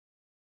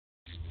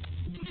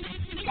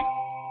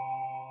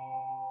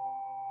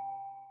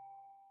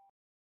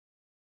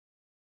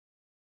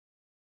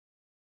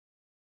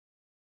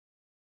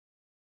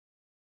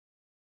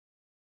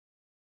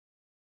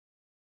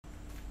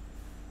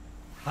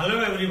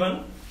Hello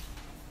everyone,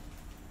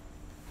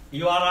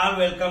 you are all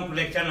welcome to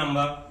lecture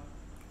number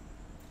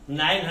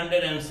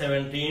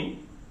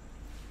 917,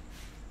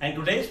 and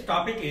today's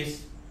topic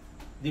is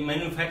the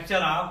manufacture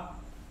of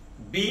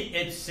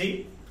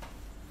B.H.C,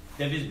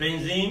 that is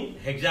benzene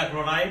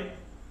hexachloride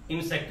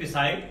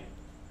insecticide.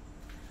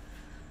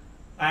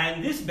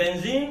 And this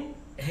benzene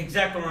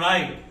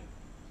hexachloride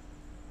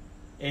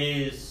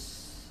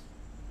is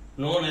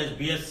known as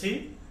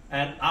B.H.C,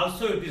 and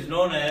also it is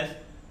known as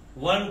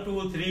 1,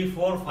 2, 3,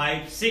 4,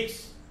 5,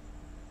 6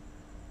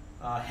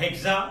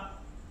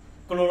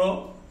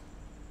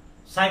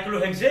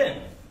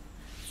 hexachlorocyclohexane.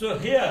 So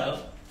here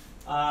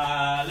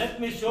let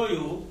me show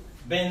you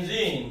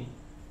benzene.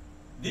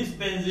 This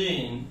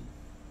benzene,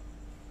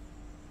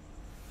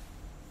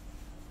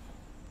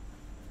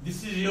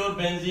 this is your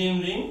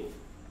benzene ring,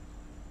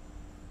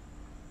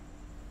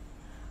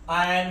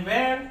 and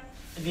when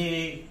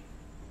the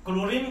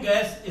chlorine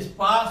gas is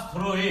passed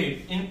through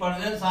it in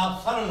presence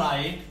of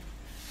sunlight,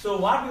 so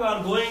what you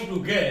are going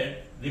to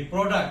get, the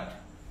product,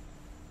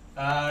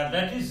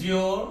 that is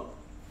your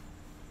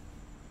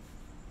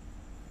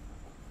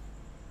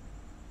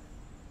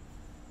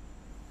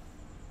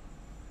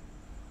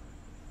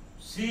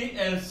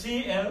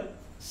ClClCl.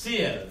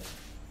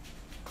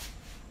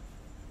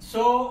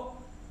 So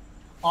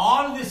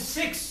all the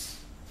 6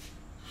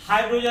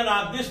 hydrogen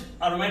of this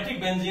aromatic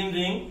benzene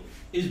ring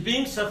is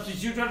being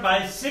substituted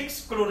by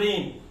 6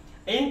 chlorine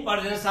in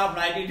presence of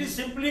light. It is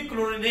simply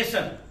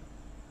chlorination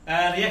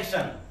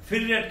reaction,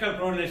 free radical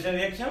chlorination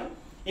reaction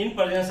in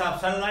presence of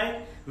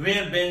sunlight,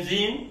 where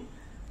benzene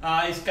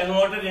is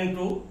converted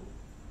into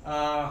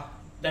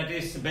that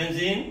is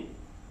benzene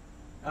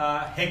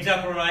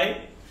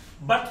hexachloride.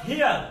 But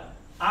here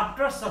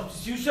after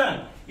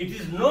substitution it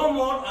is no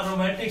more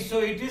aromatic, so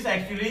it is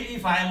actually,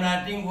 if I am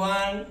writing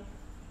 1,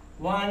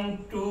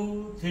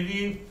 2,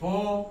 3,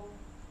 4,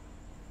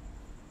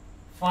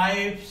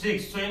 5,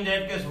 6, so in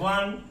that case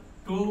 1,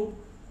 2,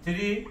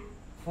 3,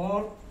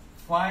 4,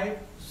 5,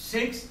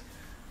 6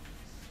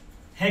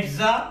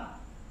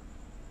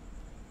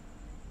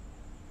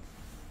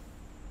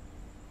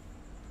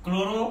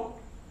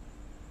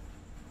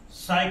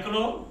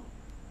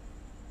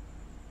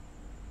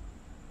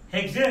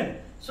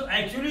 So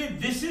actually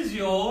this is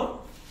your,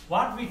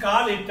 what we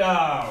call it,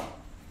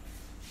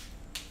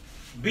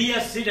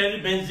 B.H.C, that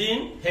is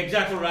benzene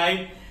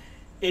hexachloride.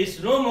 Is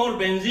no more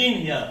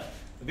benzene here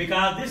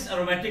because this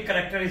aromatic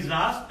character is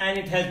lost and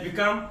it has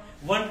become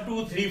 1,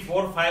 2, 3,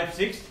 4, 5,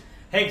 6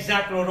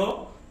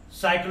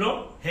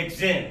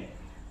 hexachlorocyclohexane.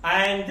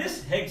 And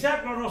this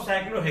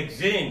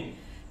hexachlorocyclohexane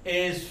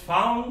is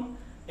found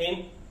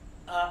in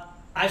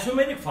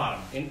isomeric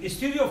form, in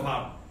stereo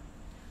form,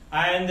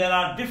 and there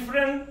are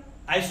different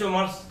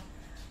isomers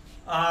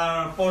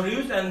are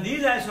produced, and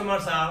these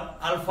isomers are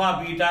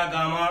alpha, beta,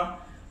 gamma,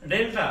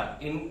 delta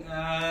in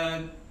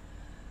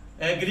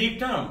a Greek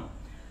term.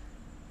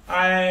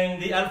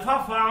 And the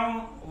alpha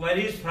form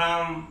varies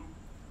from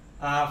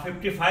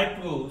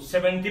 55 to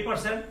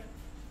 70%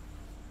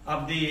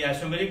 of the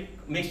isomeric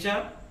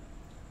mixture.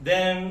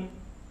 Then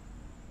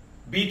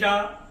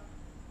beta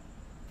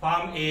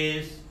form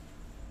is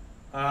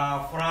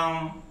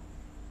from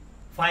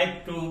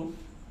 5 to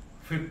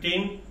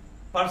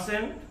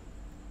 15%,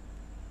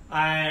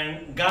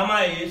 and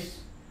gamma is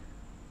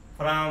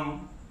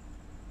from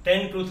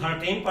 10 to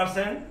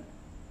 13%,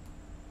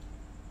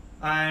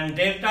 and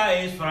delta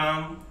is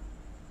from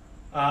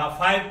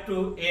 5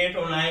 to 8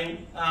 or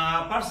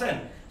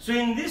 9%. So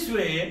in this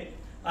way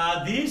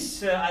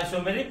these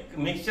isomeric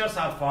mixtures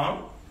are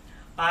formed,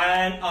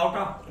 and out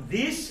of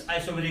this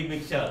isomeric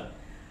mixture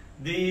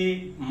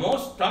the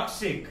most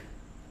toxic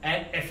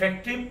and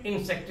effective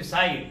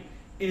insecticide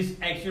is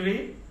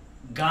actually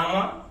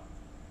gamma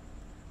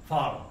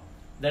form,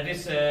 that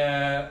is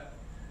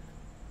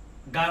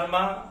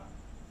gamma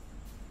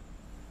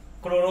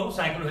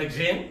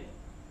chlorocyclohexane.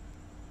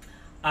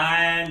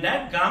 And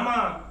that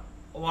gamma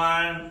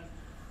one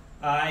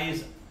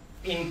is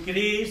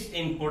increased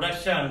in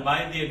production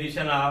by the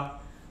addition of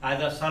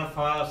either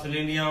sulfur,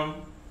 selenium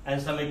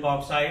and some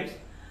epoxides.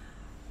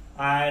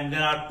 And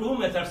there are 2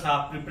 methods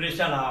of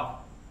preparation of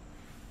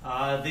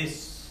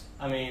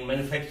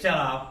manufacture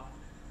of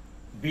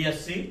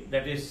B.H.C,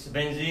 that is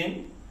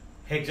benzene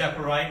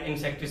hexachloride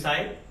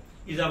insecticide.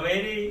 Is a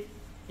very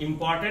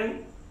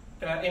important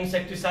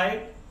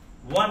insecticide.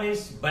 One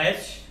is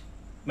batch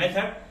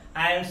method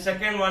and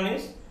second one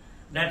is,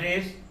 that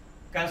is,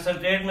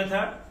 concentrate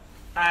method.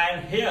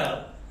 And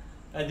here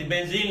the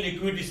benzene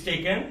liquid is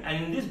taken,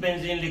 and in this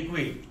benzene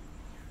liquid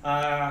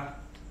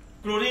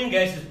chlorine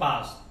gas is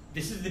passed.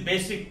 This is the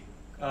basic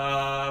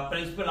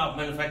principle of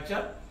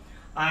manufacture,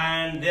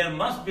 and there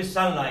must be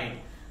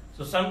sunlight.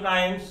 So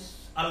sometimes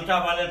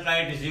ultraviolet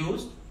light is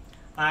used,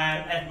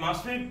 and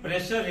atmospheric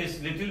pressure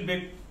is little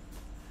bit,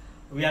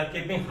 we are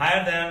keeping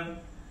higher than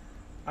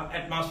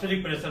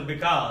atmospheric pressure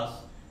because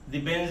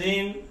the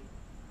benzene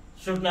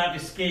should not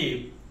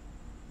escape.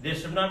 There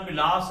should not be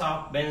loss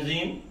of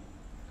benzene,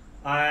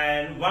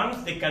 and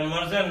once the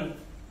conversion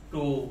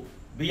to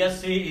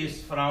B.H.C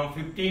is from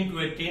 15 to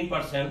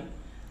 18%,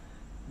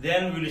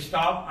 then we will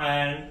stop,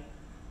 and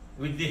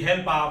with the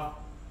help of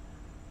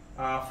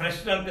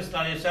fractional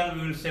crystallization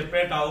we will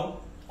separate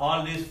out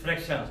all these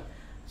fractions.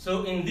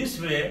 So in this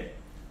way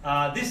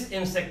this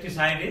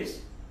insecticide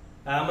is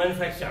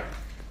manufactured.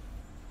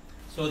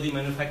 So the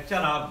manufacture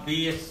of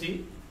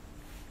B.H.C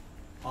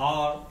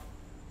or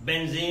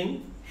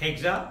benzene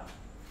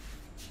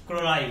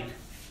hexachloride.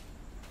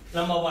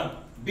 Number one,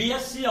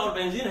 B.H.C or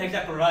benzene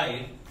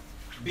hexachloride.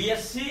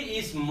 B.H.C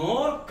is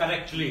more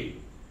correctly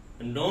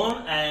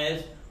known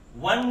as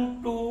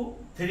 1, 2,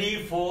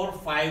 3, 4,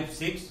 5,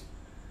 6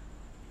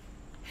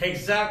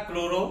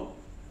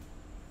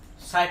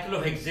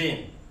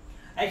 hexachlorocyclohexane.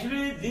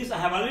 Actually, this I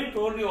have already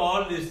told you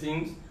all these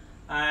things,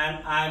 and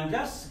I am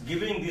just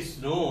giving this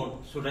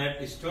note so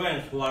that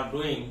students who are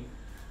doing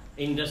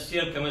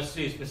industrial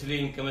chemistry, especially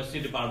in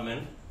chemistry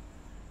department,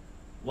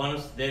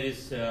 once there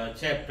is a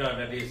chapter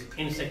that is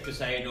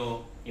insecticide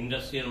or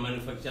industrial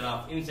manufacture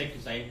of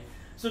insecticide,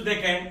 so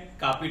they can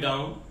copy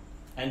down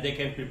and they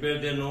can prepare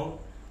their note,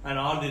 and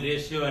all the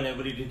ratio and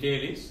every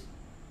detail is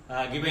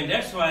given.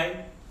 That's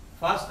why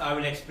first I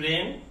will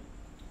explain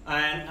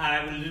and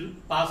I will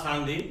pass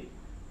on the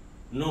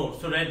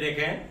note so that they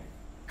can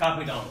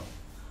copy down.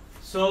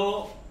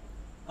 So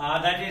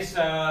that is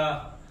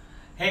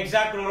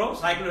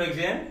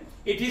hexachlorocyclohexane.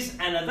 It is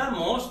another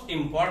most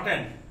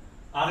important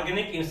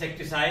organic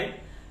insecticide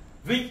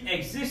which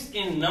exists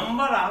in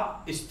number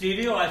of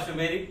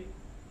stereoisomeric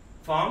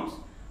forms,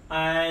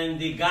 and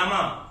the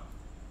gamma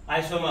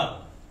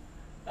isomer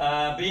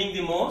being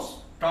the most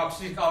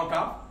toxic out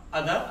of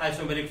other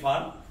isomeric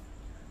form.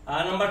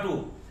 Number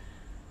two,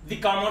 the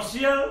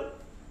commercial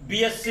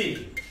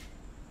B.H.C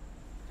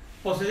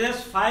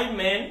possesses 5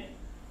 main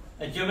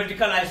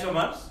geometrical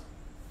isomers,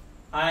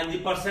 and the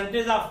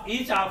percentage of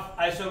each of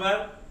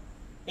isomer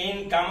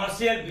in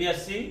commercial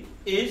B.H.C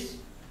is,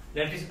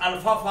 that is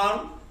alpha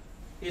form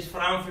is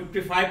from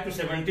 55 to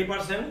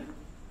 70%,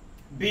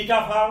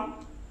 beta form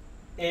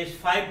is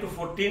 5 to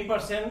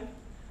 14%,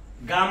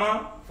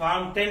 gamma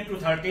form 10 to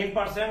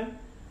 13%,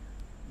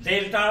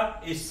 delta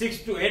is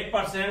 6 to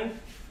 8%,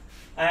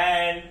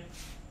 and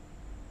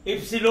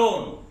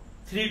epsilon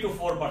 3 to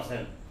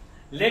 4%.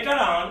 Later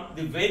on,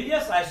 the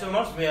various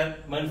isomers were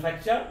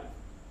manufactured,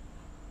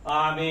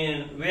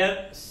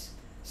 were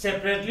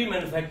separately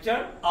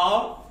manufactured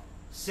or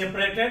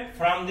separated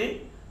from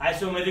the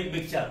isomeric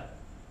mixture,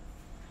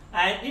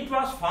 and it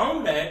was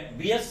found that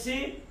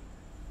B.H.C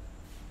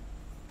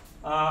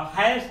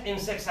has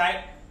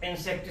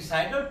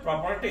insecticidal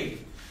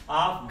property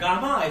of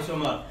gamma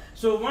isomer.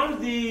 So once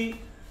the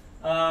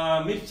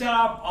mixture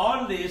of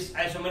all these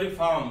isomeric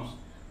forms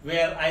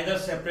were either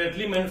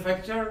separately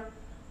manufactured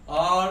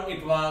or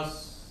it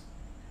was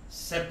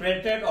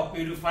separated or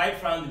purified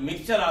from the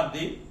mixture of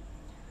the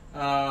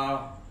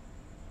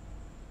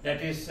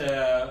that is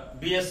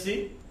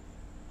B.H.C,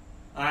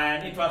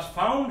 and it was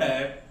found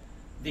that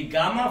the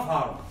gamma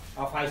form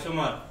of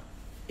isomer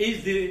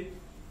is the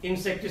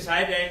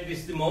insecticide and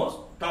is the most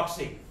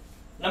toxic.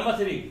 Number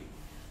three,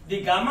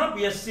 the gamma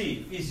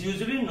B.H.C is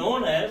usually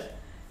known as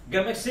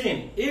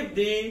Gammexane if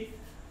the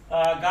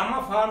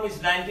gamma form is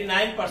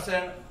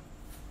 99%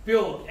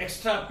 pure,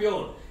 extra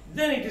pure,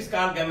 then it is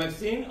called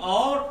Gammexane,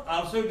 or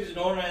also it is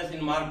known as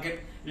in market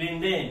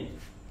Lindane.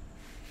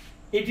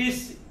 It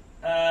is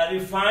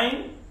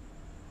refined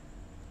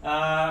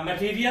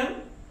material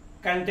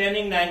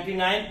containing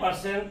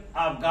 99%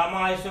 of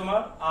gamma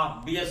isomer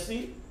of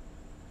B.H.C,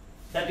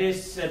 that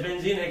is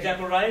benzene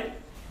hexachloride.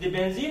 The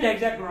benzene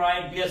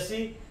hexachloride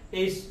B.H.C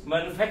is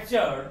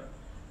manufactured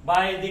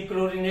by the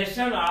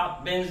chlorination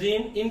of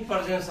benzene in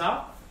presence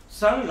of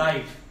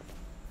sunlight.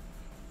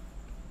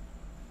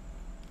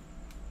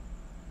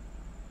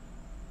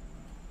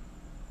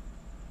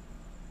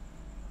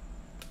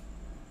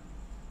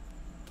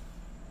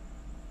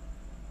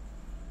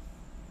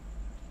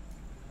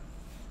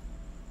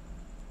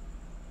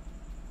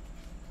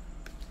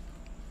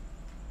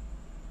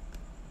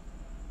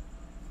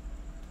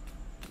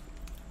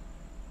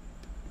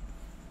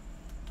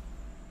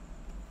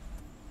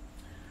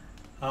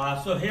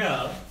 So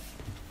here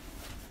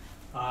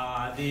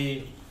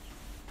the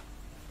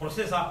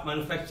process of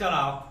manufacture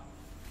of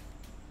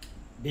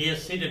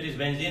B.H.C, that is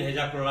benzene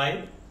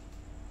hexachloride,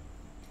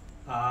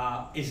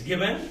 is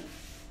given,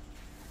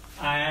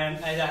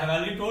 and as I have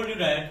already told you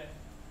that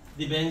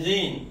the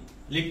benzene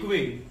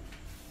liquid,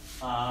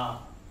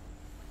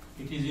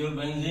 it is your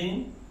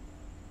benzene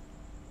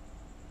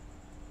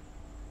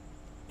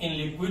in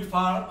liquid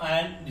form,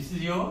 and this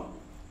is your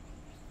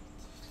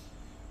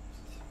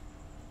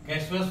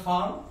gaseous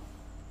form,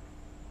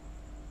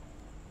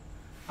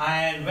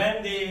 and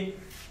when the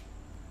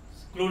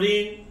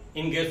chlorine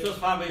in gaseous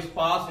form is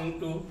passed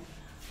into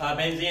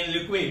benzene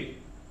liquid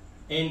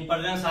in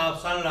presence of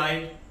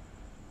sunlight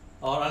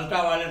or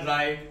ultraviolet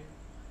light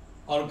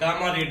or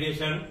gamma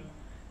radiation,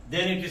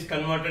 then it is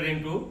converted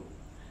into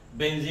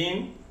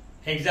benzene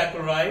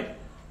hexachloride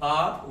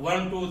or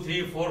 1, 2,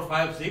 3, 4,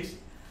 5, 6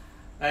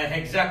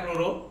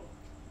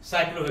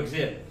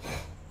 hexachlorocyclohexane,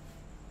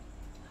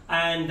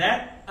 and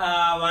that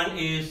one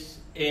is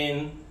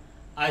in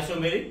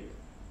isomeric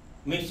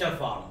mixture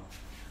form.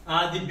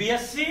 The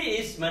B.H.C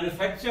is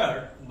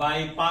manufactured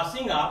by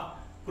passing of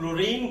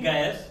chlorine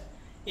gas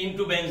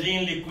into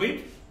benzene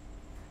liquid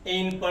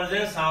in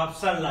presence of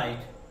sunlight.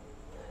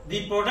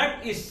 The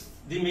product is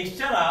the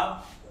mixture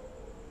of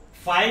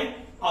 5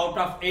 out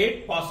of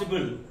 8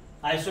 possible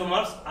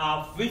isomers,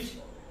 of which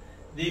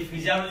the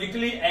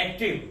physiologically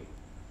active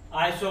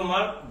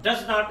isomer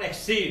does not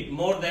exceed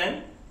more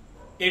than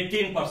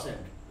 18%.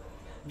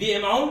 The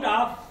amount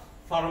of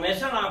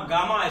formation of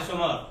gamma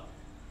isomer,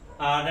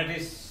 that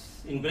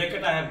is in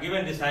bracket I have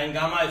given the sign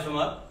gamma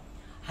isomer,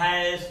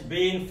 has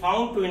been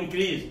found to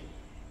increase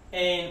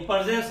in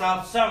presence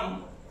of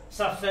some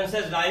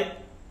substances like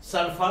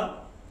sulfur,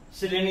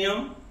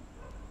 selenium,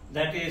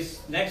 that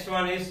is next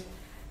one is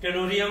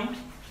tellurium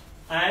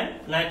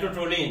and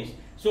nitrotoluenes.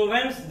 So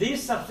when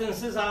these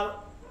substances are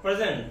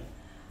present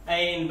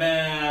in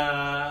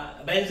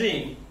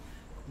benzene,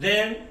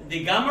 then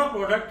the gamma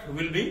product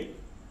will be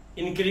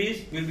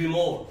increased, will be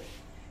more.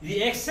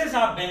 The excess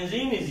of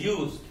benzene is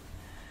used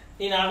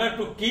in order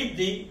to keep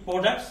the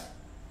products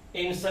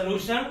in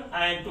solution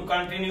and to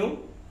continue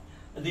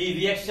the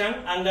reaction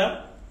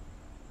under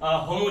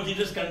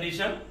homogeneous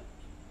condition.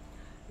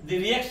 The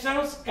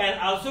reactions can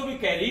also be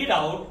carried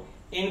out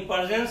in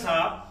presence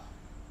of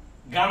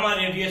gamma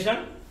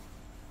radiation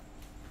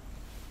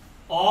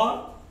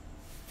or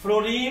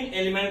fluorine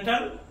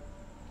elemental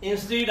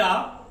instead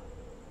of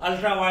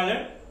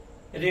ultraviolet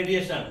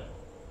radiation.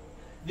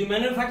 The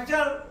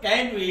manufacture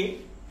can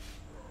be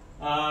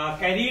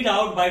carried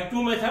out by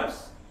two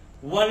methods.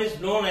 One is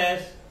known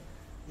as,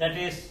 that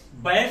is,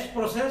 batch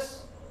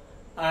process,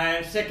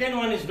 and second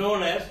one is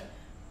known as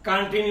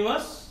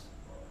continuous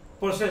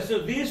process. So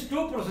these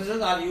two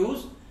processes are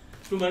used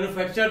to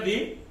manufacture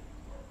the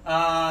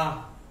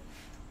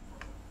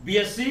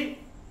B.H.C,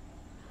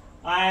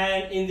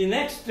 and in the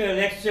next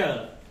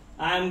lecture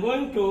I am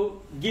going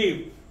to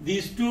give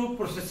these two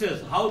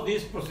processes, how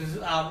these processes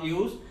are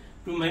used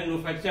to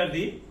manufacture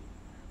the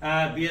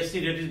B.H.C,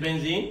 that is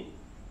benzene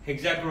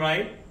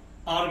hexachloride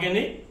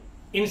organic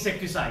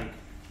insecticide.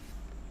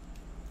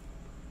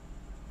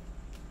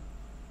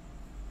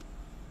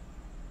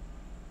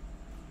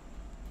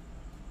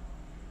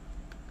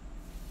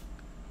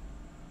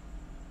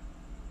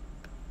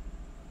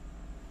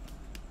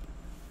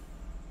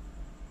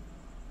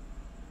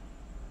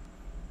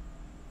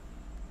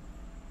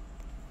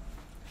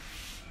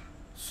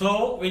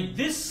 So with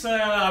this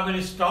I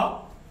will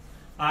stop,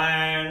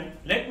 and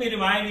let me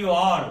remind you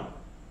all,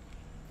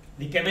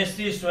 the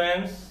chemistry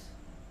students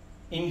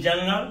in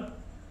general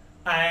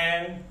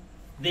and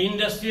the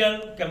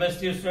industrial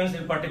chemistry students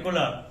in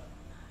particular,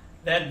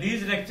 that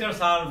these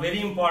lectures are very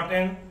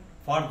important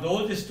for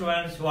those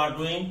students who are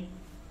doing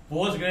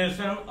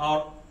post-graduation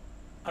or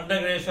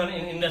undergraduation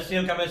in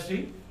industrial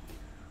chemistry.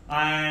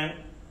 And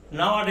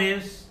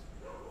nowadays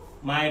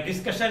my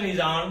discussion is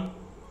on,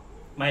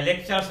 my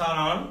lectures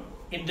are on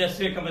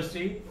industrial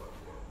chemistry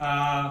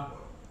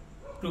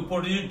to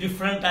produce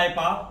different type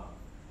of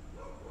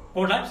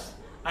products.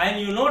 And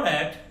you know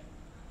that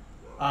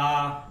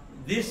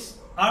this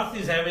earth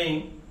is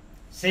having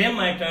same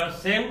matter,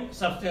 same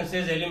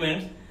substances,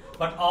 elements,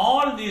 but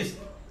all these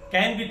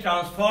can be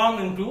transformed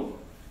into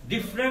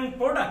different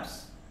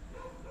products,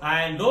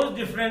 and those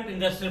different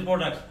industrial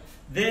products,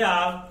 they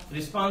are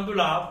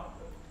responsible of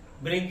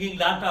bringing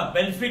lot of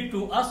benefit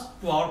to us,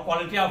 to our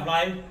quality of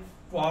life,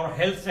 to our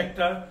health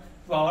sector,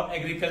 to our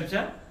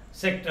agriculture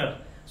sector.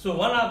 So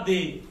one of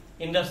the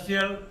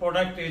industrial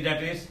product is,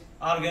 that is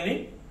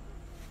organic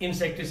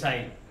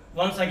insecticide.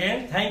 Once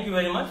again, thank you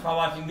very much for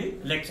watching the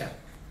lecture.